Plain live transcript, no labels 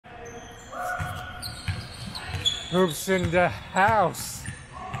Hoops in the house.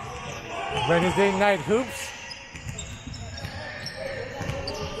 Wednesday night hoops.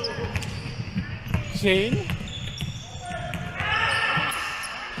 Shane.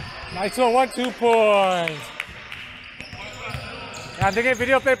 Nice one, 1-2 points. I'm taking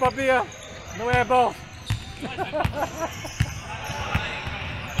video, play properly. No air ball.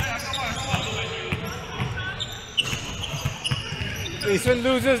 Jason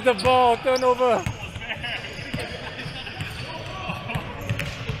loses the ball, turnover.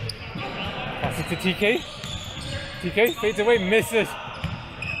 Pass it to TK. TK fades away, misses.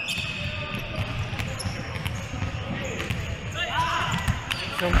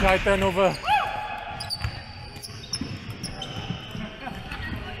 Don't try turnover.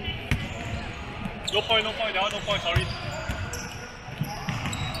 No point, that one no point, sorry.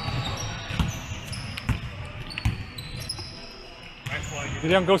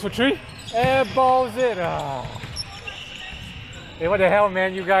 Gideon goes for 3. Air balls it. Oh. Hey, what the hell,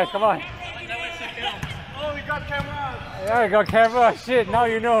 man? You guys, come on. Oh, we got camera. Yeah, we got camera. Shit, now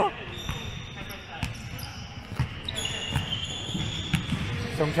you know.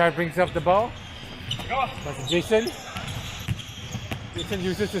 Songchai brings up the ball. That's Jason. Jason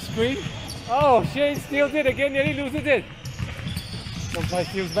uses the screen. Oh, Shane steals it again, nearly loses it. Songchai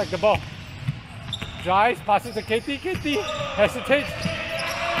steals back the ball. Drives, passes to KT. KT hesitates.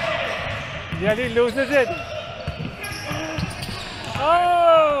 Nearly loses it.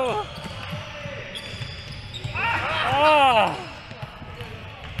 Oh! Ah!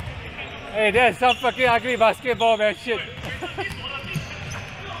 Hey, that's some fucking ugly basketball, man. Shit.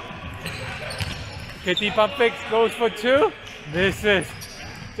 KT pump fakes, goes for 2. Misses.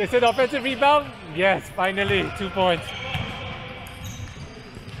 Just an offensive rebound? Yes, finally, 2 points.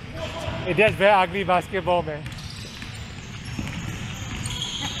 Hey, that's very ugly basketball, man.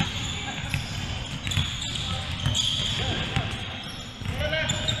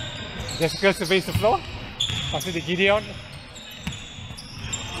 Jessica surveys the floor. Passes to Gideon.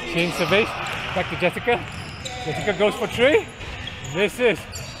 Shane surveys. Back to Jessica. Jessica goes for 3. Misses.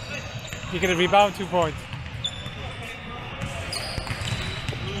 He get a rebound, 2 points.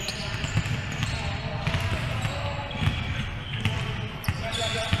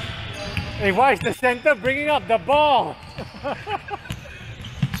 Hey, why is the center bringing up the ball?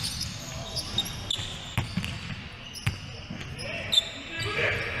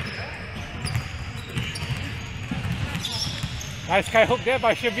 Nice sky hook there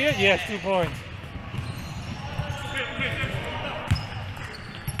by Shabir. Yes, 2 points.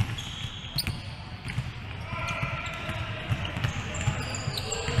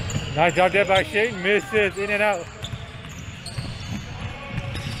 Nice job there by Shane. Misses. In and out.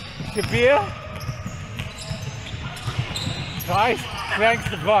 Shabir. Tries. Cranks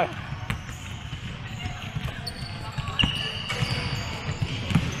the ball.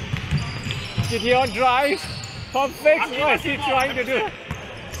 Gideon drives. Pump fakes. What is he trying to do?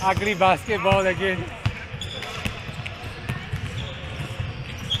 Ugly basketball again.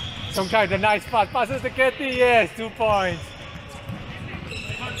 Songchai, the nice pass. Passes to Katie. Yes, 2 points.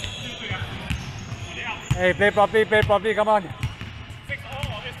 Hey, play properly, come on.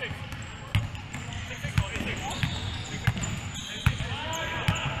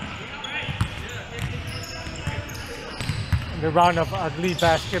 The round of ugly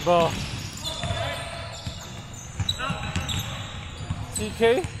basketball.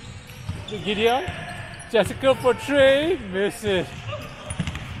 TK to Gideon. Jessica for 3. Misses.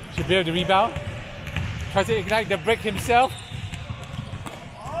 Should be able to rebound. Tries to ignite the break himself.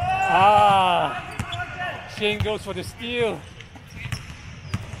 Ah. Shane goes for the steal.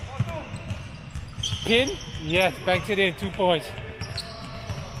 Pin? Yes, banks it in, 2 points.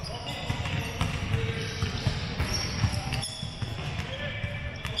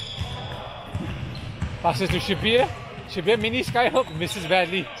 Passes to Shabir. Shabir mini skyhook, misses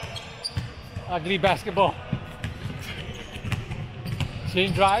badly. Ugly basketball.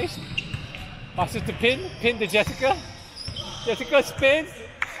 Shane drives. Passes to Pin. Pin to Jessica. Jessica spins.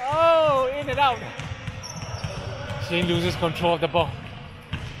 Oh, in and out. Shane loses control of the ball.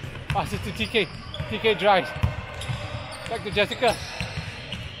 Passes to TK. TK drives. Back to Jessica.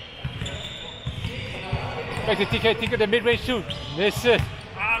 Back to TK. TK the mid-range shoot. Misses.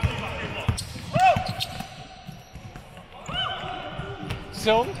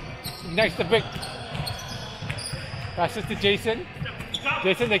 So, next the break. Passes to Jason.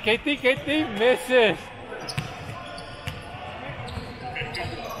 Jason to KT. KT misses.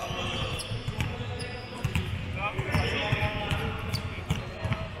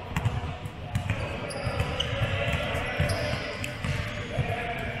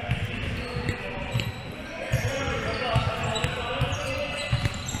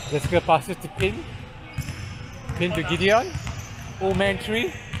 Jessica passes to Pin. Pin to Gideon. Old man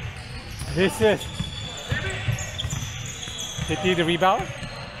 3. Misses. Kitty the rebound.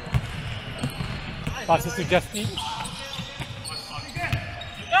 Passes to Justine.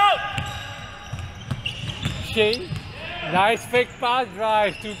 Shane. Nice fake pass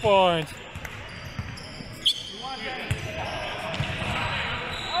drive. 2 points.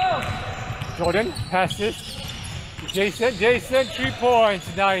 Jordan passes to Jason. Jason, 3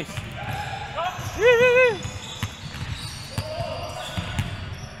 points. Nice.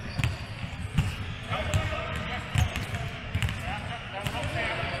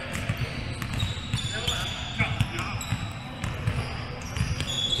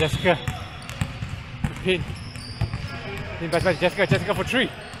 Jessica. Pin. Pin pass by Jessica. Jessica for 3.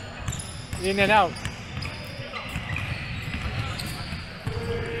 In and out.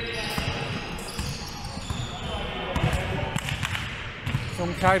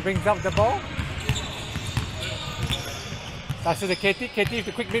 Songchai brings up the ball. Passes to Katie. Katie with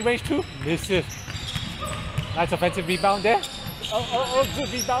the quick mid-range 2. Misses. Nice offensive rebound there. Oh, good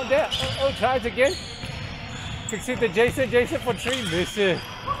rebound there. Oh, tries again. Kicks it to Jason. Jason for 3. Misses.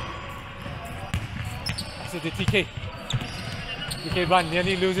 Passes to TK. TK run.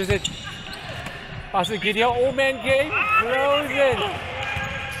 Nearly loses it. Passes to Gideon. Old man game. Throws it.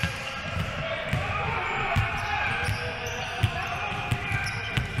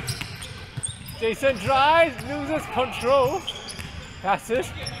 Jason drives, loses control,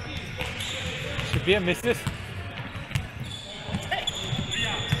 passes, Shabir misses.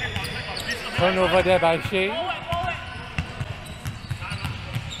 Turnover there by Shane.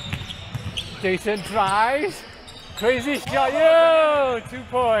 Jason drives, crazy shot, yo, 2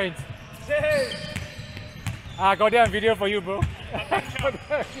 points. I got that on video for you, bro.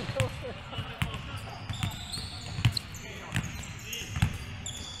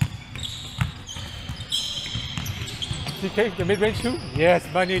 TK, the mid-range 2? Yes,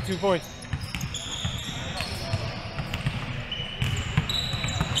 money, 2 points.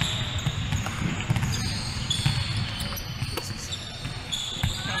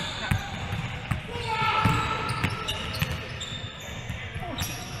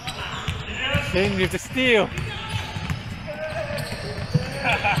 Shane with the steal.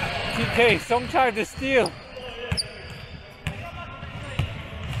 TK, Songchai the steal.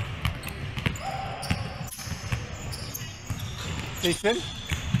 Jason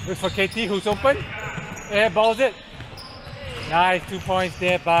looks for KT, who's open. Airballs it. Nice 2 points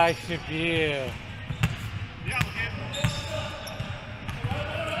there by Shabir.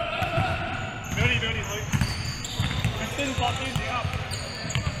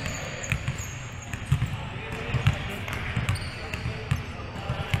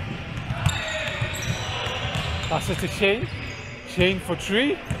 Passes to Shane. Shane for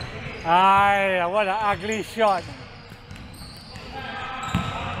 3. Aye, what an ugly shot.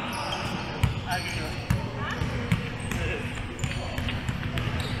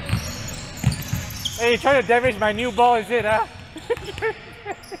 Hey, you're trying to damage my new ball, is it, huh?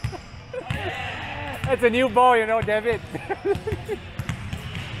 That's a new ball, you know, David.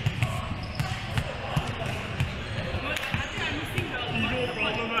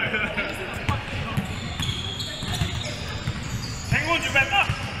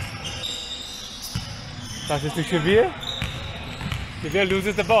 Passes to Shabir. Shabir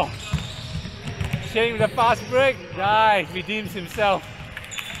loses the ball. Shane with a fast break. Nice, redeems himself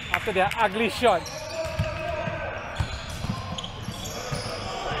after that ugly shot.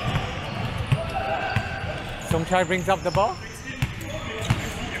 Songchai brings up the ball.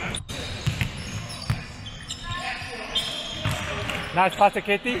 Nice pass to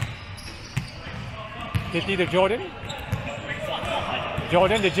Katie. Katie to Jordan.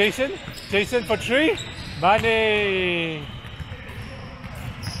 Jordan to Jason. Jason for 3. Money.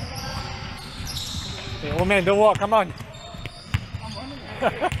 Hey, old man, don't walk. Come on.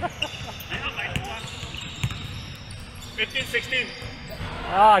 15-16.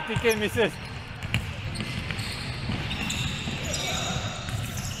 Ah, TK misses.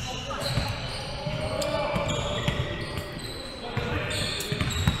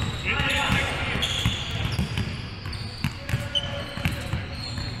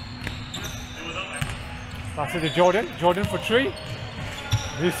 Pass it to Jordan. Jordan for 3.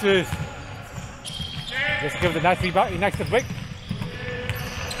 This is. Just give the nice rebound. He next to break.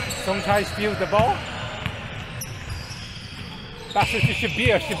 Songchai steals the ball. Passes to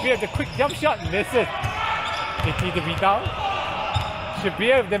Shabir. Shabir the quick jump shot. Misses. KT the rebound.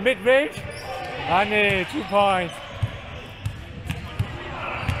 Shabir with the mid range. Money, 2 points.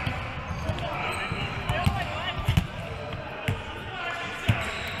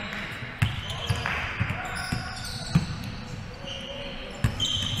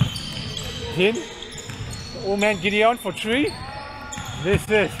 Pin. Old man Gideon for 3.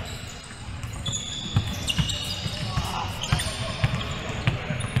 Misses.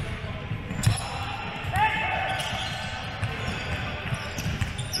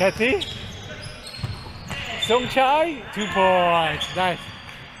 Kathy. Song Chai, 2 points. Nice.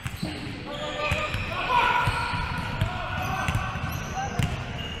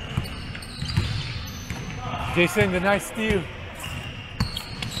 Jason, the nice steal.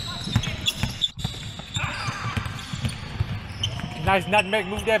 Nice nutmeg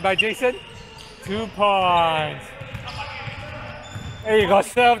move there by Jason. 2 points. Hey, you got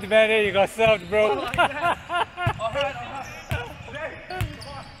served, man. Hey, you got served, bro.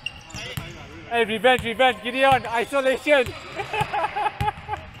 Hey, revenge, Gideon, isolation.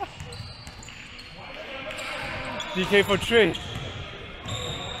 DK for 3.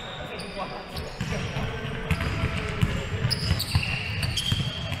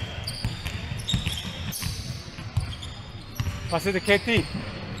 Pass it to KT.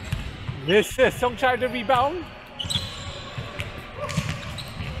 Misses. Song Chai the rebound.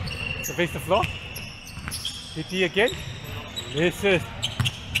 To face the floor. KT again. Misses.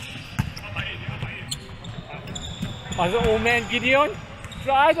 Pass the old man Gideon.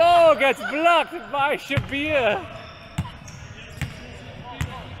 Tries. Oh, gets blocked by Shabir.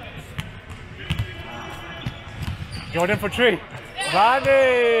 Jordan for 3.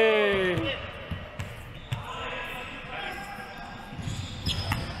 Money.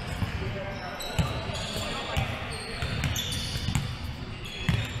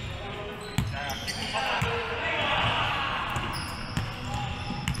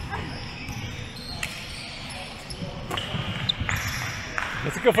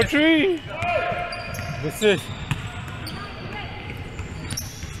 Let's go for 3. This is.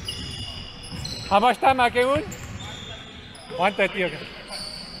 How much time, Akeun? 1:30. Okay.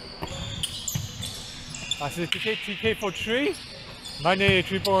 Pass it to TK for 3. Money,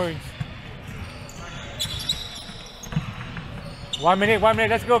 3 points. 1 minute.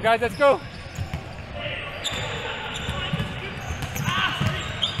 Let's go, guys. Let's go.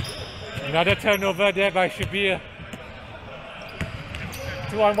 Another turnover there by Shabir.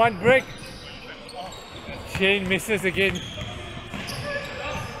 2-on-1 break. Shane misses again.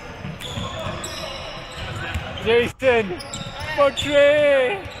 Jason for 3.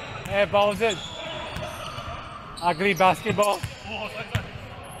 Air bounce it. Ugly basketball.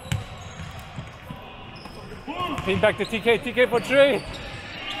 Pin back to TK. TK for 3.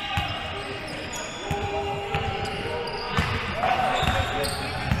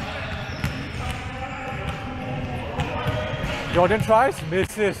 Jordan tries,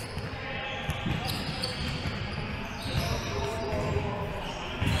 misses.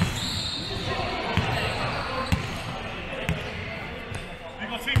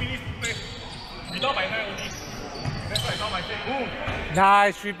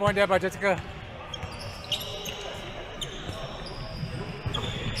 Nice 3-point there by Jessica.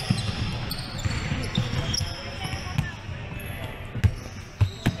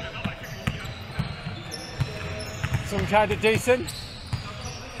 Song Chai to Jason.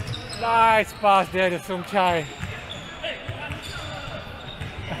 Nice pass there to Song Chai.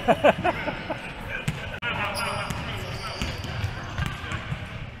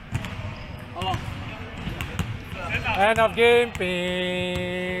 End of game.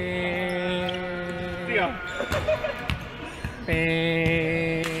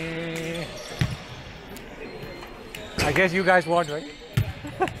 I guess you guys won, right?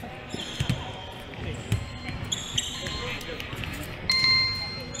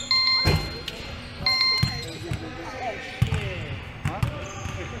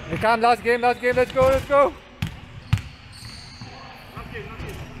 Come, last game, let's go.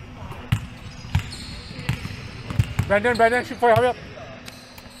 Brandon, shoot for you, hurry up.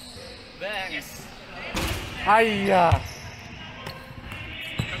 Yes. Hiya.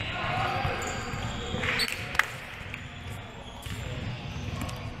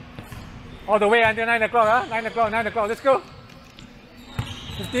 All the way until 9 o'clock, huh? 9 o'clock, let's go.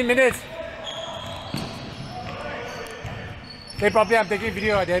 15 minutes. They probably I'm taking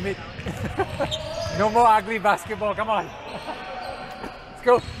video, damn it. No more ugly basketball, come on. Let's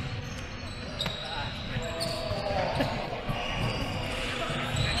go.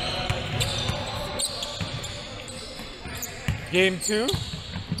 Game 2.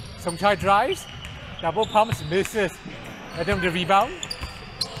 Song Chai drives. Double pumps, misses. Let him the rebound.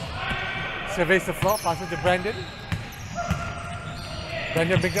 Surveys the floor, passes to Brandon.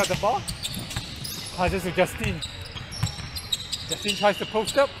 Brandon brings out the ball. Passes to Justine. Justine tries to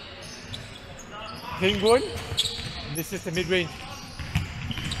post up. Hengwon. This is the mid-range.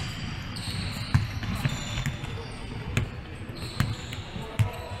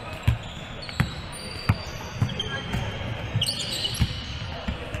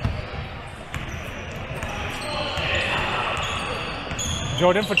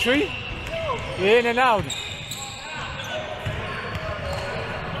 Jordan for three. In and out.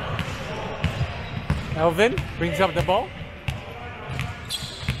 Elvin brings up the ball.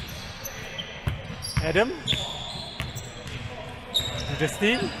 Adam.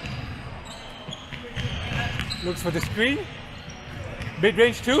 Justine. Looks for the screen.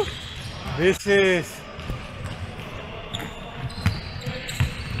 Mid-range two. This is.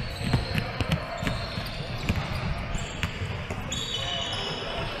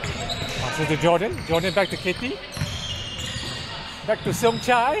 Passes to Jordan. Jordan back to Katie. Back to Song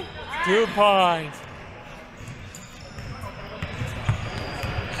Chai. 2 points.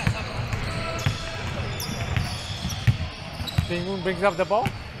 Moon brings up the ball.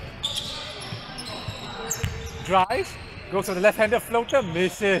 Drives. Goes to the left-hander floater.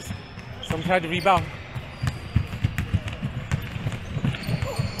 Misses. Song Chai to rebound.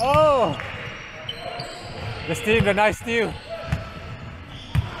 Oh! The steam, the nice steal.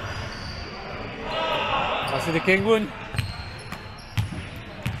 Pass to the King Woon.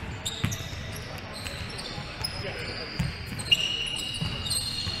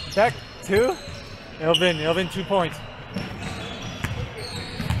 Back to Elvin. Elvin 2 points.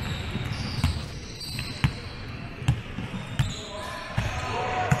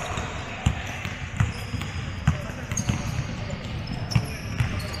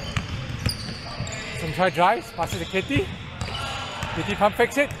 Try drives, passes to Kitty. Kitty pump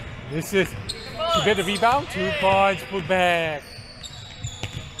fakes it. This is, she get the rebound. 2 points, put back.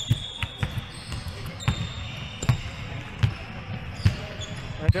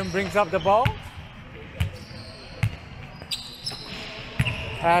 Adam brings up the ball.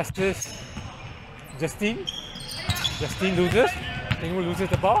 Passes Justine. Justine loses. Tingwu loses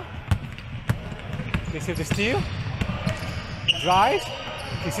the ball. They save the steal. Drives.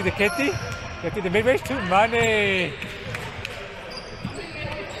 You see the Kitty. Get to the mid-range to money.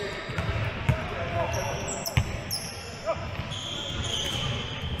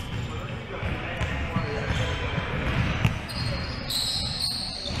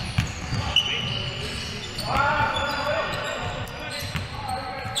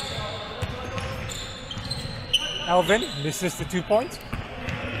 Alvin misses the 2 points.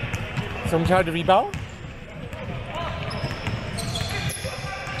 Song Chai the rebound.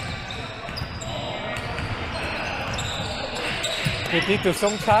 Kitty to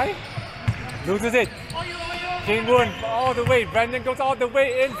Song Chai, loses it. King Woon all the way. Brandon goes all the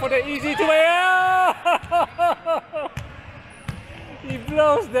way in for the easy two-way. He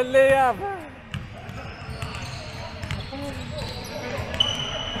blows the layup.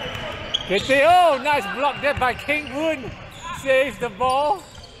 Kitty, oh, nice block there by King Woon. Saves the ball.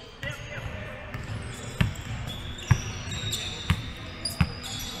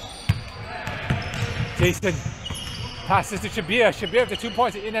 Jason. Passes to Shabir. Shabir with the 2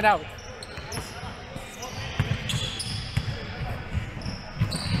 points, in and out.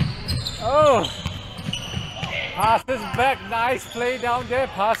 Oh! Passes back. Nice play down there.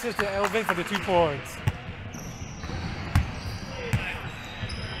 Passes to Elvin for the 2 points.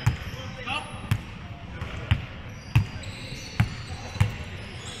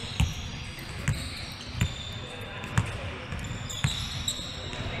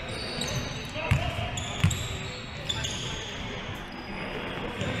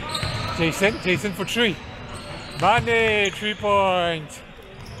 Jason for three. Money, 3 points.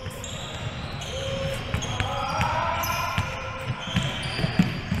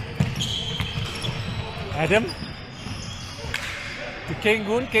 Adam to King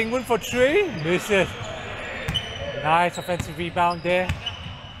Woon for three. Misses. Nice offensive rebound there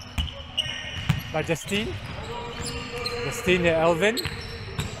by Justine. Justine to Elvin.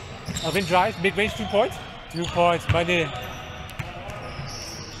 Elvin drives, mid-range 2 points. 2 points, money.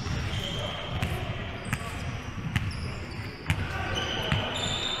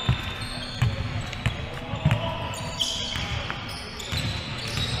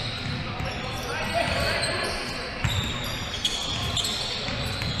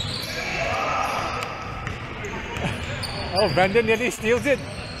 Oh, Brandon nearly steals it.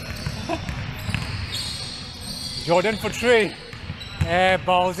 Jordan for three. Air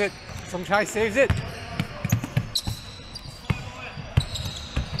balls it. Song Chai saves it.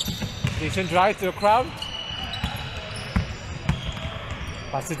 Jason drives to the crowd.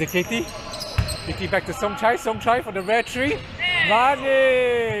 Passes to Katie. Katie back to Song Chai. Song Chai for the red tree.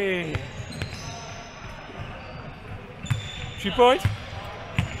 Money! 3 points.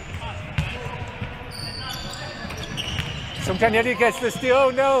 Song Chai nearly gets the steal. Oh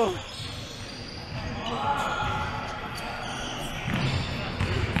no!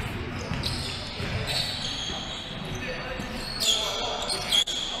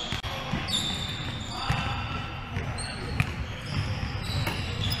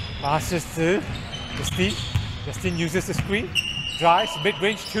 Passes to Justine. Justine uses the screen. Drives,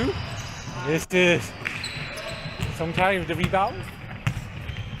 mid-range 2. This is Songchai with the rebound.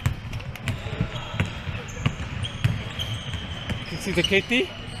 You can see the KT.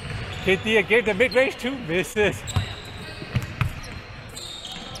 KT again, the mid-range 2. Misses.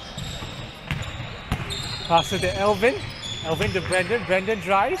 Passes to Elvin. Elvin to Brandon. Brandon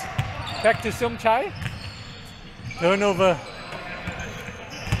drives. Back to Songchai. Turnover.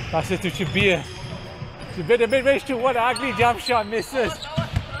 Passes to Shabir. Shabir the mid-range 2. What an ugly jump shot. Misses.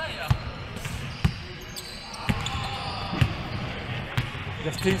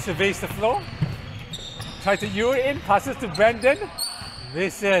 Justine surveys the floor. Tries to lure in. Passes to Brandon.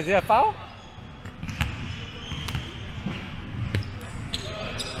 Misses. Yeah, foul.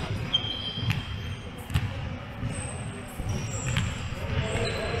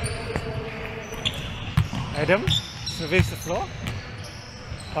 Adam surveys the floor.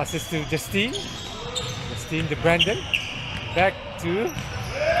 Passes to Justine. Justine to Brandon. Back to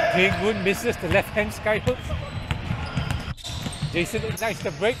Jingwoon. Misses the left hand skyhook. Jason ignites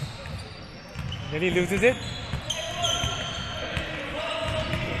the break. Then he loses it.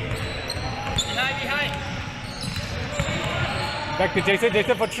 Behind. Back to Jason.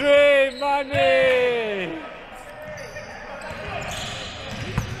 Jason for 3. Money.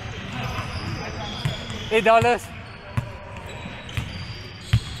 $8.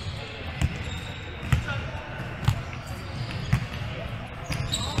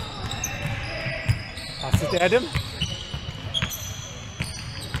 Pass it to Adam.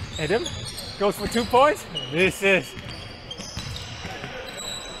 Adam goes for 2 points. Misses.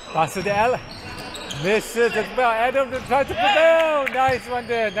 Pass it to Al. Misses as well. Adam tries to put down. Nice one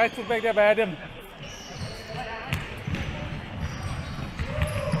there. Nice put back there by Adam.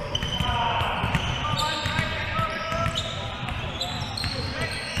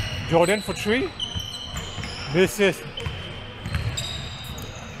 Jordan for 3. Misses.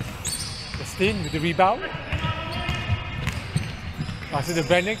 Justine with the rebound. Passes to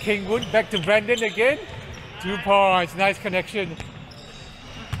Brandon. Kingwood back to Brandon again. 2 points. Nice connection.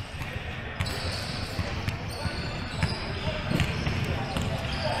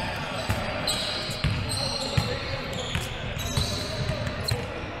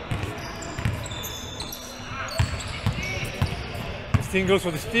 Justine goes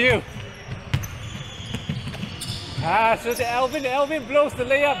for the steal. Passes to Elvin. Elvin blows the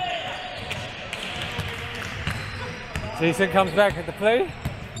layup. Jason comes back at the play.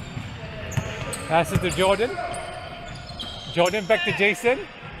 Passes to Jordan. Jordan back to Jason.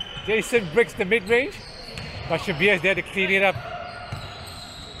 Jason breaks the mid-range. But Shabir is there to clean it up.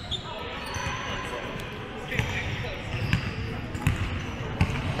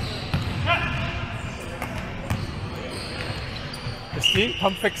 Justine,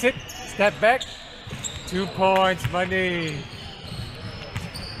 pump fix it. Step back. 2 points, money.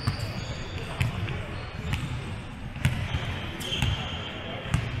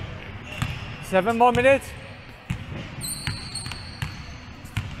 Seven more minutes.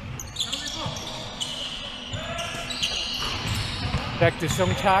 Back to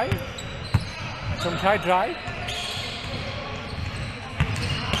Songchai. Songchai drive.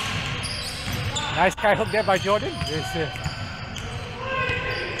 Nice sky hook there by Jordan. This is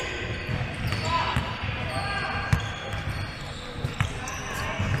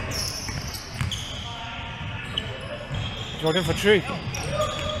Jordan for 3.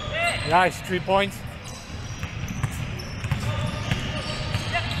 Nice 3 points.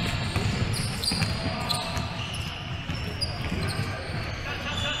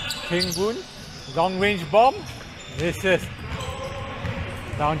 Kingwoon, long range bomb. This is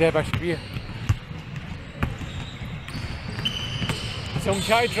down there by Shabir.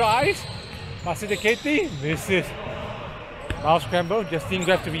 Songchai drives. Passes to KT. Misses. Mouse scramble. Justine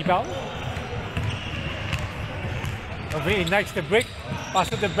grabs the rebound. He ignites the break.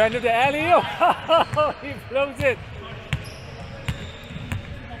 Passes to Brandon the alley. Oh, he blows it.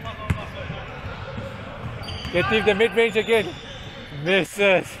 KT the mid range again.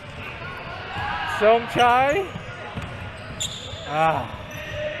 Misses. Songchai.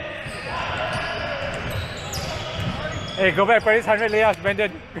 Hey, go back for his 100 layups,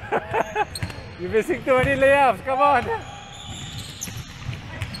 Brandon. You're missing too many layups. Come on.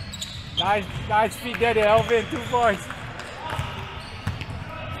 Nice feed there to Elvin. 2 points.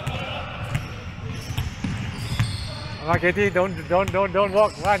 Come on, KT. Don't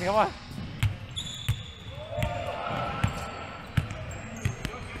walk. Run. Come on.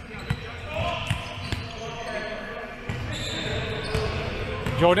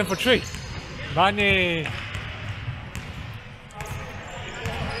 Jordan for 3. Money.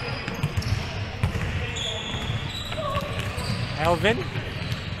 Alvin.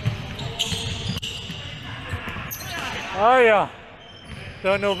 Oh yeah.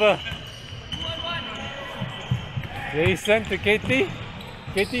 Turnover. Jason to Katie.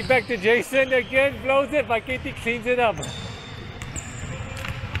 Katie back to Jason again. Blows it, but Katie cleans it up.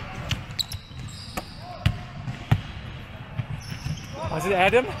 Was it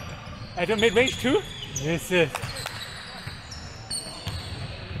Adam? Adam mid-range too? Misses.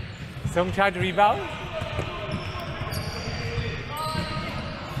 Song tried to rebound.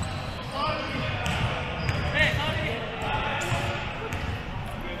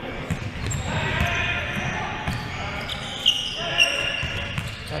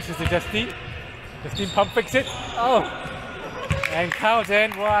 Passes to Justine. Justine pump fix it. Oh! And count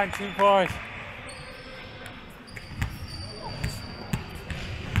and 1, 2 points.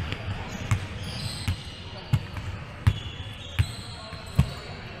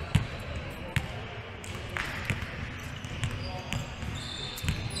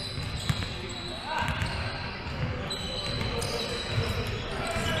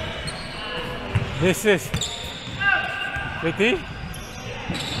 This is Katie.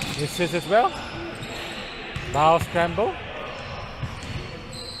 This is as well. Bow scramble.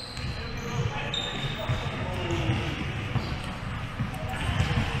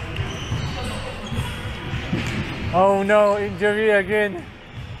 Oh no, injury again.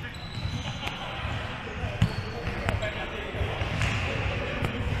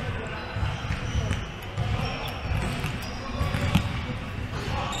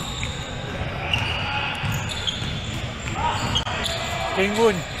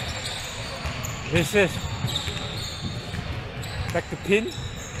 Kingwood. This is back to pin.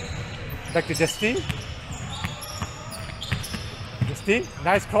 Back to Justine. Justine,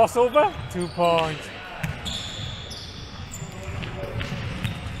 nice crossover. 2 points.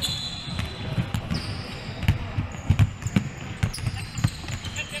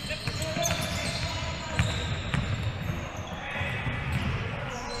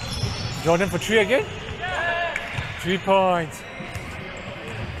 Jordan for 3 again. 3 points.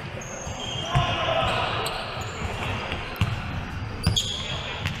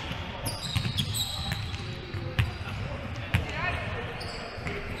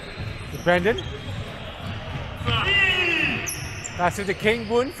 Brandon. Pass to the King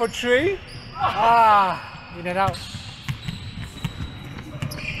Boon for 3. Ah, in and out.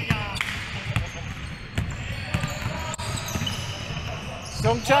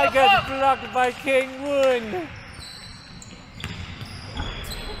 Songchai gets blocked by King Woon.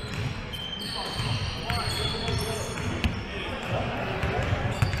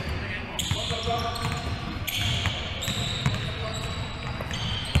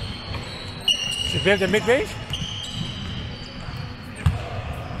 She built the mid-range.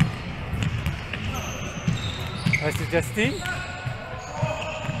 That's to Justine.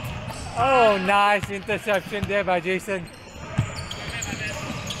 Oh, nice interception there by Jason.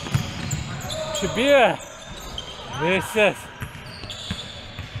 Shabir misses.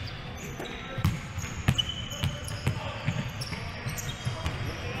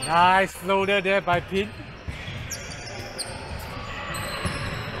 Nice floater there by Pin.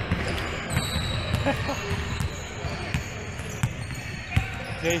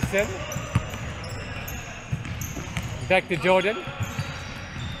 Jason. Back to Jordan.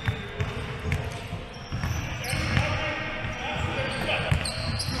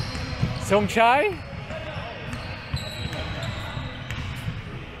 Songchai.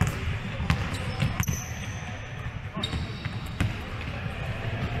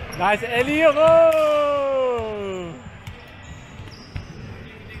 Nice alley-oop. Oh!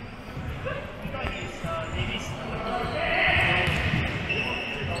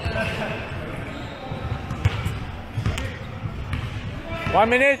 One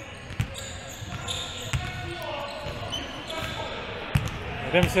minute.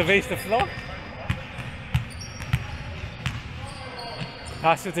 Adam surveys the floor.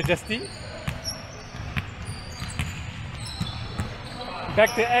 Pass it to Justine.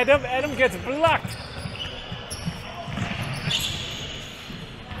 Back to Adam. Adam gets blocked.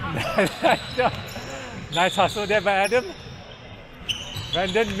 Nice hustle there by Adam.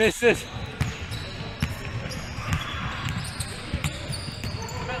 Brandon misses.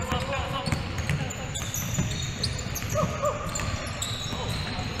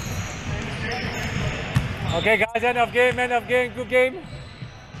 Okay guys, end of game, good game.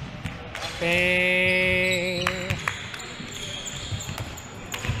 Bang.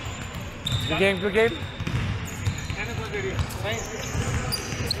 Good game. Good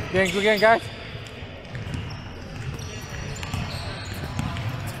game guys.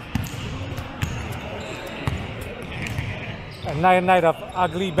 A night of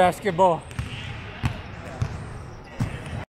ugly basketball.